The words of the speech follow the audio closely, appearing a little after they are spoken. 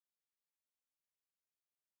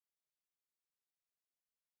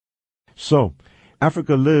So,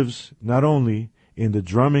 Africa lives not only in the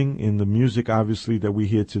drumming, in the music, obviously, that we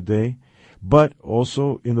hear today, but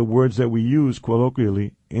also in the words that we use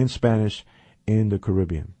colloquially in Spanish in the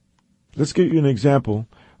Caribbean. Let's give you an example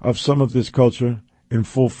of some of this culture in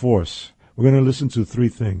full force. We're going to listen to three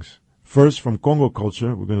things. First, from Congo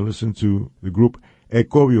culture, we're going to listen to the group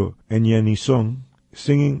Ekobio and Yenison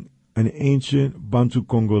singing an ancient Bantu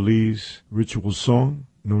Congolese ritual song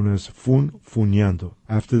known as Fun Funyando.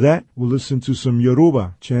 After that, we'll listen to some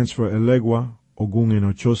Yoruba chants for Elegua, Ogun,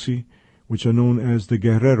 and Ochosi, which are known as the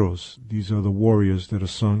Guerreros. These are the warriors that are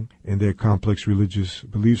sung in their complex religious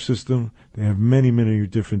belief system. They have many, many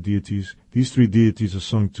different deities. These three deities are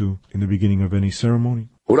sung to in the beginning of any ceremony.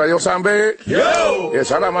 Ura yo sambe, yo,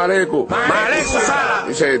 salam aleikum, Maleikum salam.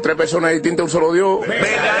 Dice 3 personas distintas, un solo Dios.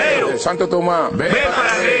 Verdadero. Santo Tomás, Ve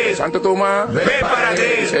para qué. Santo Tomás, Ve para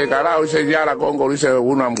qué. dice carajo, dice ya la Congo, dice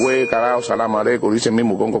una mue, carajo, salam aleikum, dice el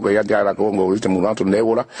mismo Congo que ya la Congo, dice mulato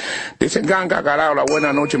Nébula. Dice ganga, carajo, la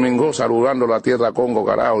buena noche mingo, saludando la tierra Congo,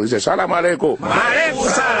 carajo, dice salam aleikum. Maleikum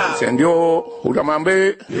salam. Dice Dios,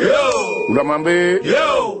 Uramambe, Yo. Uramambe,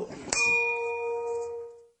 Yo.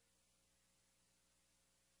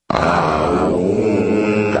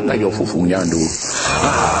 Kaka yo fufunyando.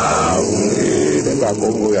 Venga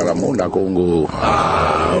Congo ya la monda Congo.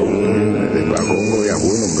 Venga Congo ya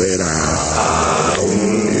bueno vera.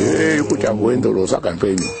 Escucha cuento lo saca el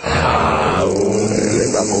peño.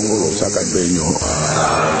 Venga Congo lo saca el peño.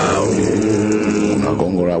 Una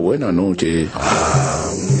Congo la buena noche.